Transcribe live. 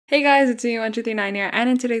Hey guys, it's me, 1239 here, and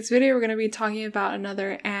in today's video we're going to be talking about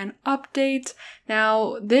another Anne update.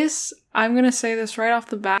 Now this, I'm going to say this right off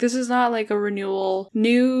the bat, this is not like a renewal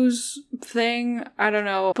news thing, I don't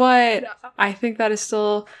know, but I think that is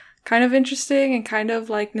still kind of interesting and kind of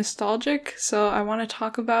like nostalgic, so I want to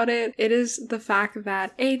talk about it. It is the fact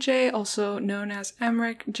that AJ, also known as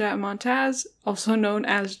Aymeric Jett Montaz, also known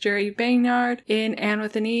as Jerry Baynard in Anne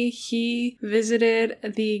with an E, he visited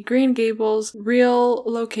the Green Gables real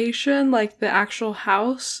location, like the actual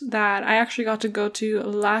house that I actually got to go to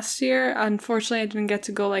last year. Unfortunately, I didn't get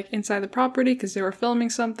to go like inside the property because they were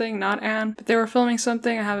filming something, not Anne, but they were filming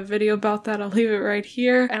something. I have a video about that. I'll leave it right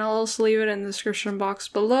here, and I'll also leave it in the description box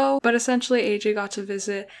below. But essentially, AJ got to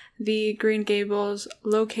visit the Green Gables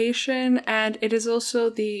location, and it is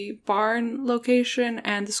also the barn location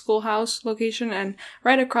and the schoolhouse location, and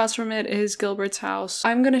right across from it is Gilbert's house.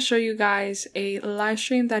 I'm gonna show you guys a live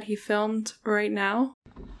stream that he filmed right now.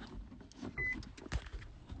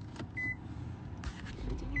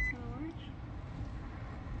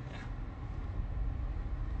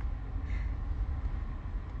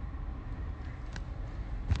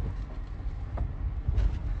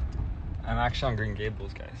 I'm actually on Green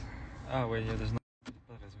Gables, guys. Oh wait, yeah, there's no...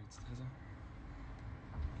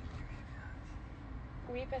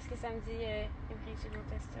 Oui, parce que ça me dit Aymeric Jett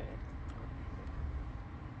Montaz.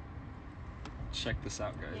 Check this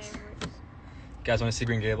out, guys. Yeah, it works. Guys, want to see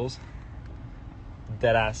Green Gables?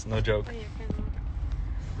 Dead ass, no joke. Oh, yeah, kind of.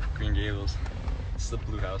 Green Gables. This is the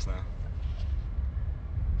blue house now.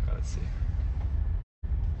 Let's see.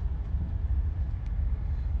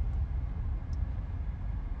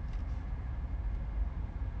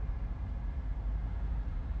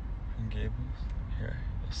 Green Gables. Here,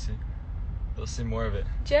 you'll see. You'll see more of it.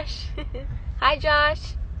 Josh. Hi,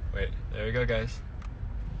 Josh. Wait, there we go, guys.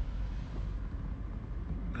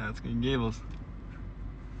 That's Green Gables.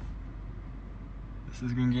 This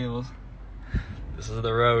is Green Gables. This is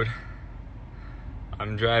the road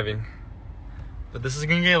I'm driving. But this is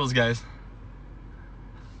Green Gables, guys.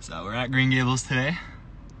 So we're at Green Gables today.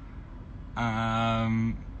 Yeah,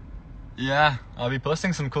 I'll be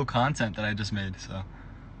posting some cool content that I just made, so.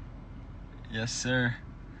 Yes, sir.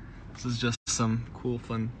 This is just some cool,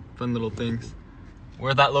 fun little things.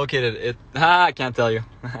 Where's that located? I can't tell you.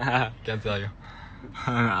 Can't tell you.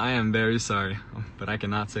 I am very sorry, but I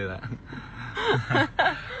cannot say that. I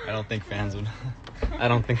don't think fans would. I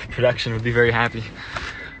don't think the production would be very happy.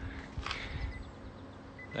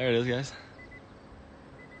 There it is, guys.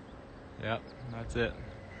 Yep, that's it.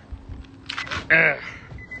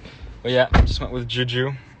 But yeah, just went with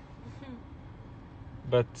Juju.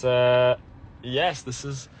 But yes, this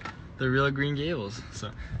is the real Green Gables. So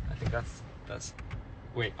I think that's.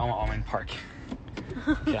 Wait, I'm in park.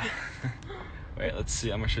 Yeah. Wait, let's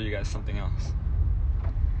see. I'm gonna show you guys something else.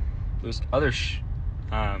 There's other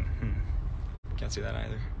can't see that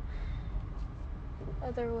either.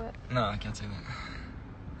 Other what? No, I can't say that.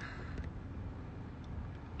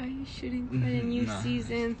 Are you shooting for the new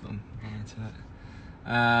season? Don't answer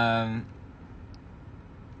that.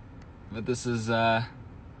 But this is yeah,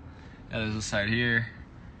 there's a side here,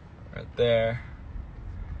 right there.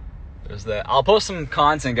 There's the. I'll post some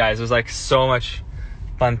content, guys. There's like so much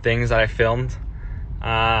fun things that I filmed,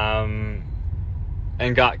 and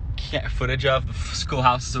got footage of. The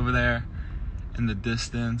schoolhouses over there in the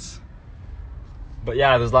distance. But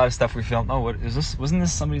yeah, there's a lot of stuff we filmed. Oh, what is this? Wasn't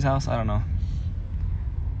this somebody's house? I don't know.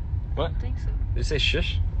 What? I don't think so. Did you say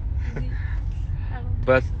shush? I don't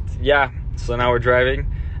But yeah, so now we're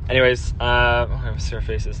driving. Anyways, I see our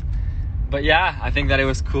faces. But yeah, I think that it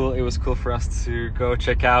was cool. It was cool for us to go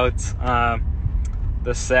check out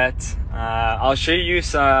the set. I'll show you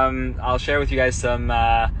some. I'll share with you guys some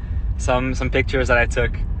pictures that I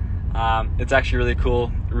took. It's actually really cool.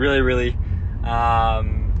 Really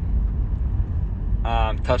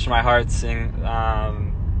touched my heart seeing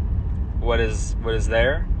what is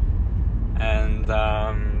there. And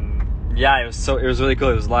yeah, it was really cool.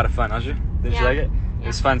 It was a lot of fun. Did you like it? It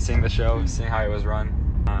was fun seeing the show, seeing how it was run,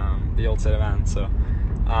 the old set of Anne. So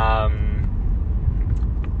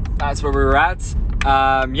that's where we were at.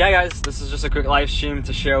 Yeah, guys, this is just a quick live stream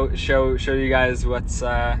to show you guys what's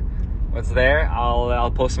there.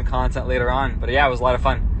 I'll post some content later on. But yeah, it was a lot of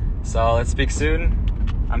fun. So let's speak soon.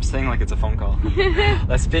 I'm saying like it's a phone call.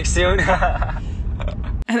 Let's speak soon.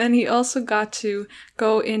 And then he also got to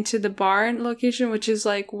go into the barn location, which is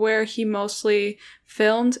like where he mostly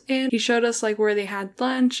filmed in. He showed us like where they had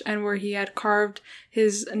lunch and where he had carved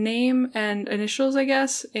his name and initials, I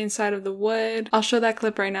guess, inside of the wood. I'll show that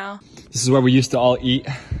clip right now. This is where we used to all eat,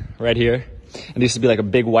 right here. And there used to be like a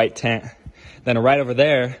big white tent. Then right over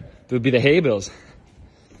there would be the hay bales.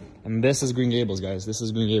 And this is Green Gables, guys. This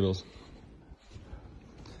is Green Gables.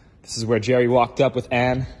 This is where Jerry walked up with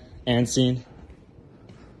Anne scene.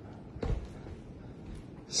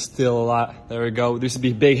 Still a lot. There we go. There used to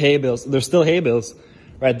be big hay bales. There's still hay bales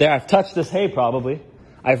right there. I've touched this hay probably.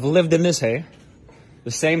 I've lived in this hay.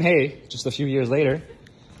 The same hay, just a few years later.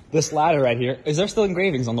 This ladder right here. Is there still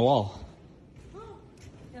engravings on the wall?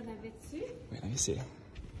 Wait, let me see.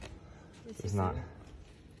 There's not.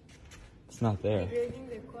 It's not there. I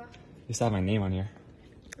used to have my name on here.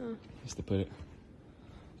 I used to put it.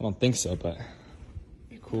 I don't think so, but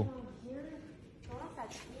cool.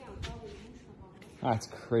 That's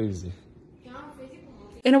crazy.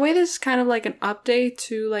 In a way, this is kind of like an update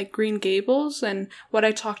to like Green Gables and what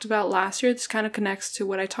I talked about last year. This kind of connects to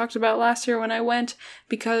what I talked about last year when I went,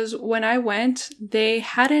 because when I went, they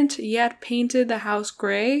hadn't yet painted the house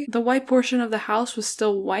gray. The white portion of the house was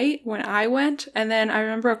still white when I went, and then I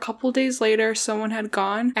remember a couple days later, someone had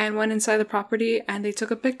gone and went inside the property and they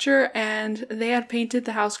took a picture and they had painted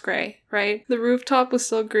the house gray, right? The rooftop was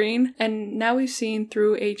still green, and now we've seen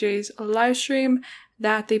through AJ's live stream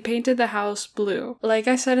that they painted the house blue. Like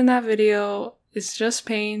I said in that video, it's just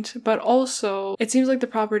paint, but also it seems like the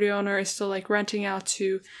property owner is still like renting out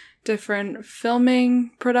to different filming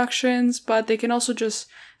productions, but they can also just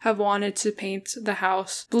have wanted to paint the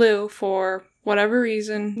house blue for whatever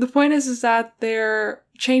reason. The point is that they're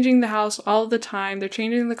changing the house all the time. They're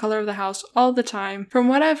changing the color of the house all the time. From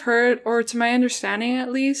what I've heard, or to my understanding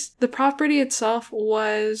at least, the property itself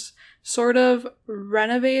was sort of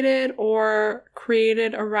renovated or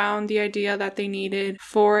created around the idea that they needed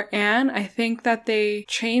for Anne. I think that they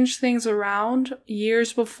changed things around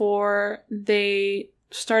years before they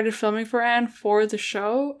started filming for Anne for the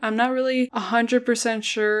show. I'm not really 100%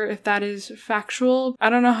 sure if that is factual. I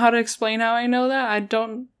don't know how to explain how I know that. I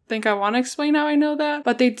don't think I want to explain how I know that,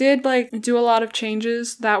 but they did like do a lot of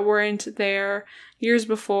changes that weren't there years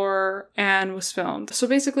before Anne was filmed. So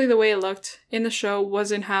basically the way it looked in the show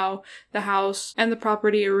wasn't how the house and the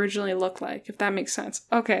property originally looked like, if that makes sense.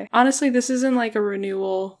 Okay, honestly, this isn't like a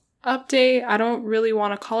renewal update. I don't really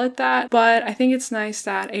want to call it that, but I think it's nice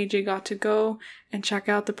that AJ got to go and check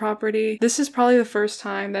out the property. This is probably the first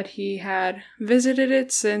time that he had visited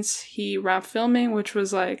it since he wrapped filming, which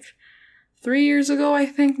was like 3 years ago, I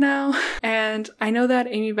think now. And I know that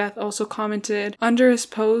Amy Beth also commented under his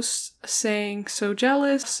post saying so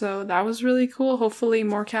jealous, so that was really cool. Hopefully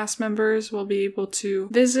more cast members will be able to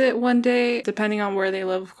visit one day, depending on where they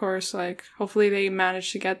live, of course. Like, hopefully they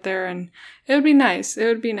manage to get there, and it would be nice. It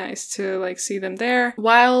would be nice to like see them there.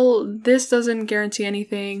 While this doesn't guarantee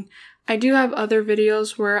anything, I do have other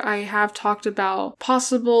videos where I have talked about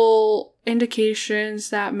possible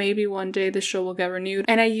indications that maybe one day the show will get renewed.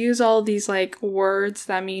 And I use all these like words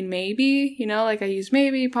that mean maybe, you know, like I use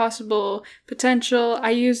maybe, possible, potential.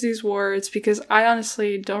 I use these words because I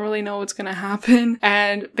honestly don't really know what's gonna happen.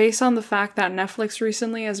 And based on the fact that Netflix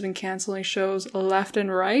recently has been canceling shows left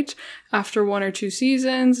and right after 1 or 2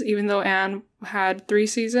 seasons, even though Anne had 3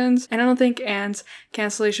 seasons. And I don't think Anne's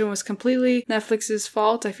cancellation was completely Netflix's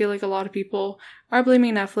fault. I feel like a lot of people are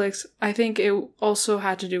blaming Netflix. I think it also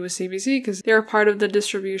had to do with CBC because they were part of the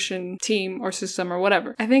distribution team or system or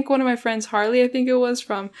whatever. I think one of my friends, Harley, I think it was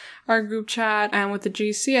from our group chat and with the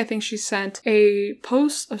GC, I think she sent a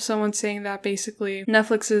post of someone saying that basically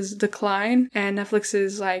Netflix's decline and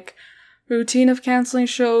Netflix's like routine of canceling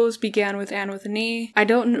shows began with Anne with an E. I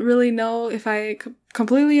don't really know if I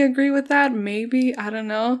completely agree with that. Maybe, I don't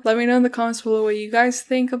know. Let me know in the comments below what you guys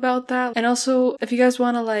think about that. And also, if you guys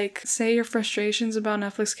want to like say your frustrations about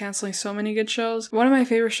Netflix canceling so many good shows. One of my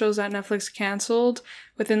favorite shows that Netflix canceled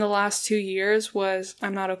within the last 2 years was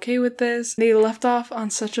I'm Not Okay With This. They left off on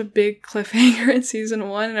such a big cliffhanger in season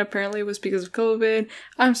 1, and apparently it was because of COVID.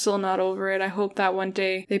 I'm still not over it. I hope that one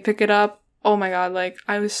day they pick it up. Oh my god, like,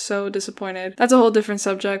 I was so disappointed. That's a whole different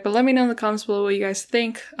subject, but let me know in the comments below what you guys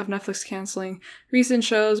think of Netflix canceling recent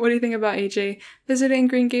shows. What do you think about AJ visiting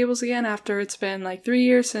Green Gables again after it's been like 3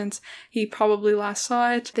 years since he probably last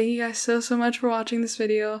saw it? Thank you guys so much for watching this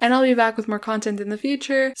video, and I'll be back with more content in the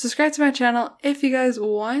future. Subscribe to my channel if you guys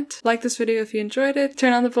want. Like this video if you enjoyed it.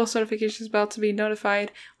 Turn on the post notifications bell to be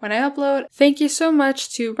notified when I upload. Thank you so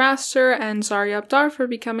much to Raster and Zarya Abdar for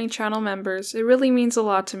becoming channel members. It really means a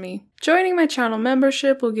lot to me. Joining my channel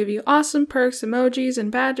membership will give you awesome perks, emojis,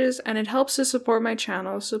 and badges, and it helps to support my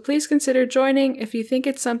channel, so please consider joining if you think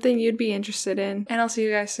it's something you'd be interested in. And I'll see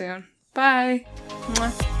you guys soon. Bye!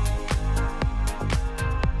 Mwah.